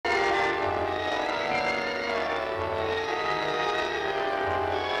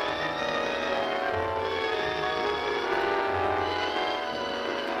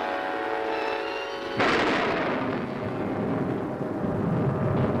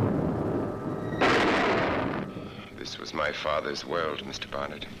This was my father's world, Mr.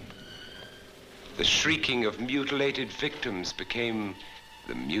 Barnett. The shrieking of mutilated victims became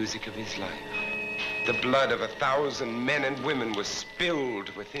the music of his life. The blood of 1,000 men and women was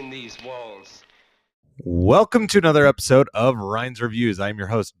spilled within these walls. Welcome to another episode of Rhein's Reviews. I'm your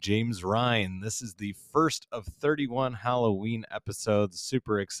host, James Rhein. This is the first of 31 Halloween episodes.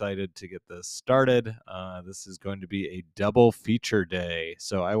 Super excited to get this started. This is going to be a double feature day.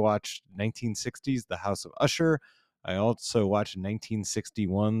 So I watched 1960s The House of Usher. I also watched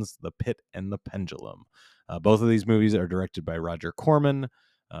 1961's The Pit and the Pendulum. Both of these movies are directed by Roger Corman.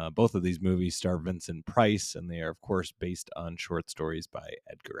 Both of these movies star Vincent Price, and they are, of course, based on short stories by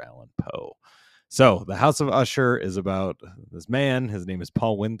Edgar Allan Poe. So the House of Usher is about this man. His name is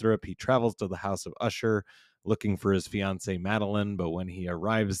Paul Winthrop. He travels to the House of Usher looking for his fiancée Madeline, but when he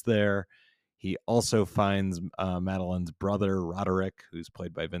arrives there, he also finds Madeline's brother, Roderick, who's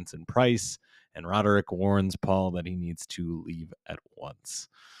played by Vincent Price, and Roderick warns Paul that he needs to leave at once.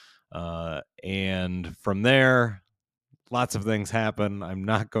 And from there, lots of things happen. I'm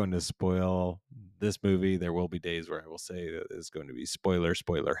not going to spoil this movie. There will be days where I will say that it's going to be spoiler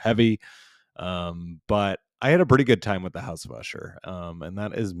heavy. But I had a pretty good time with the House of Usher, and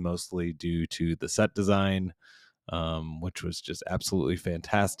that is mostly due to the set design, which was just absolutely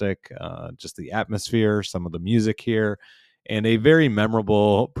fantastic. Just the atmosphere, some of the music here, and a very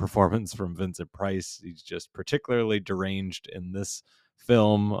memorable performance from Vincent Price. He's just particularly deranged in this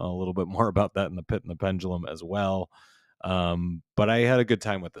film. A little bit more about that in The Pit and the Pendulum as well. But I had a good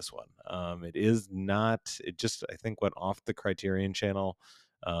time with this one. It just, I think, went off the Criterion Channel.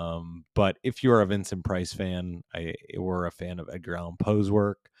 But if you're a Vincent Price fan, or a fan of Edgar Allan Poe's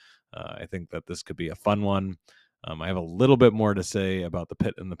work, I think that this could be a fun one. I have a little bit more to say about The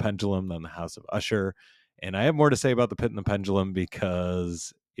Pit and the Pendulum than The House of Usher. And I have more to say about The Pit and the Pendulum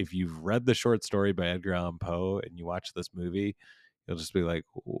because if you've read the short story by Edgar Allan Poe and you watch this movie, you'll just be like,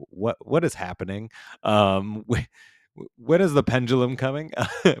 what is happening? When is the pendulum coming?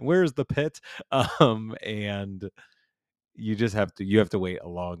 Where's the pit? And you have to wait a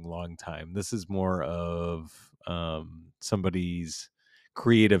long time. This is more of somebody's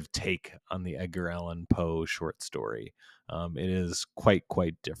creative take on the Edgar Allan Poe short story. It is quite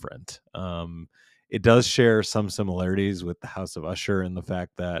different. It does share some similarities with the House of Usher in the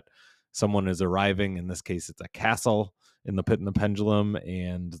fact that someone is arriving. In this case, it's a castle in The Pit and the Pendulum,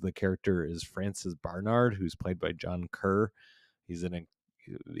 and the character is Francis Barnard, who's played by John Kerr.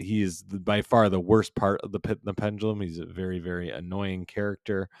 He is by far the worst part of The Pit and the Pendulum. He's a very annoying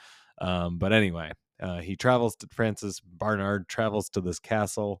character. But anyway, Francis Barnard travels to this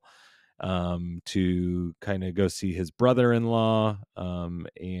castle to kind of go see his brother-in-law,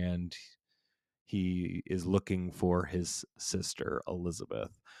 and he is looking for his sister,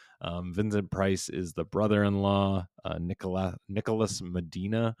 Elizabeth. Vincent Price is the brother-in-law, Nicholas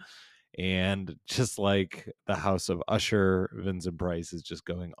Medina. And just like the House of Usher, Vincent Price is just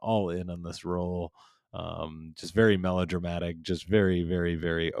going all in on this role. Just very melodramatic, just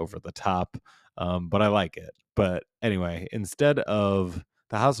very over the top. But I like it. But anyway, instead of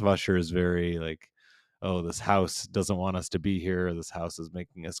the House of Usher is very like, oh, this house doesn't want us to be here. This house is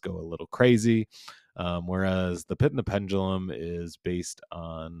making us go a little crazy. Whereas The Pit and the Pendulum is based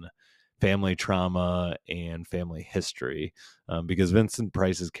on family trauma and family history, because Vincent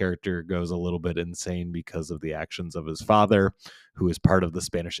Price's character goes a little bit insane because of the actions of his father, who is part of the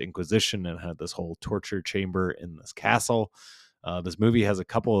Spanish Inquisition and had this whole torture chamber in this castle. This movie has a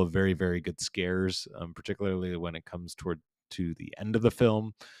couple of very good scares, particularly when it comes to the end of the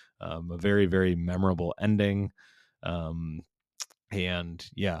film. A very memorable ending. And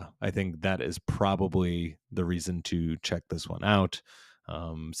yeah, I think that is probably the reason to check this one out.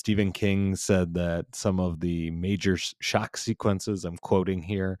 Stephen King said that some of the major shock sequences, I'm quoting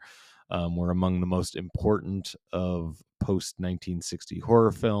here, were among the most important of post-1960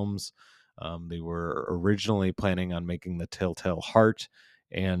 horror films. They were originally planning on making The Telltale Heart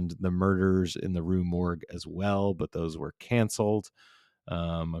and The Murders in the Rue Morgue as well, but those were canceled.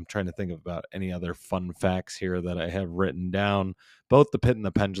 I'm trying to think about any other fun facts here that I have written down. Both The Pit and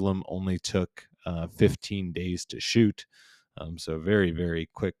the Pendulum only took 15 days to shoot. So very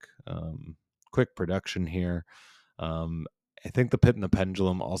quick production here. I think The Pit and the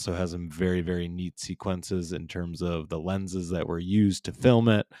Pendulum also has some very neat sequences in terms of the lenses that were used to film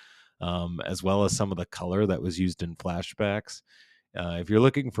it, as well as some of the color that was used in flashbacks. If you're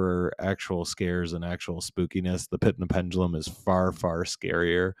looking for actual scares and actual spookiness, The Pit and the Pendulum is far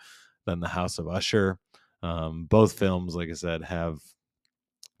scarier than The House of Usher. Both films, like I said, have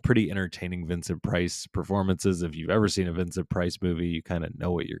pretty entertaining Vincent Price performances. If you've ever seen a Vincent Price movie, you kind of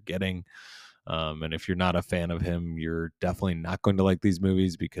know what you're getting. And if you're not a fan of him, you're definitely not going to like these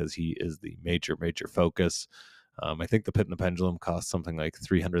movies because he is the major focus. I think The Pit and the Pendulum cost something like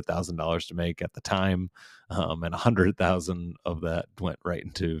 $300,000 to make at the time, and 100,000 of that went right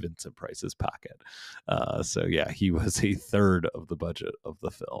into Vincent Price's pocket. So yeah, he was a third of the budget of the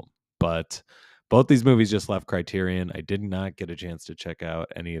film. But both these movies just left Criterion. I did not get a chance to check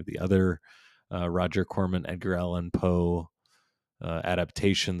out any of the other Roger Corman, Edgar Allan Poe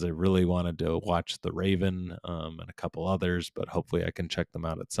adaptations. I really wanted to watch The Raven and a couple others, but hopefully I can check them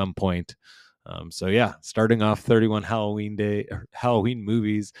out at some point. So yeah, starting off 31 Halloween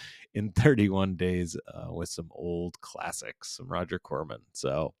movies in 31 days with some old classics, some Roger Corman.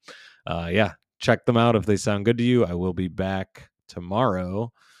 So yeah, check them out if they sound good to you. I will be back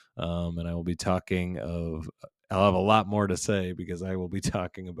tomorrow, and I will be talking of. I'll have a lot more to say because I will be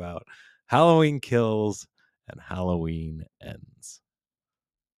talking about Halloween Kills and Halloween Ends.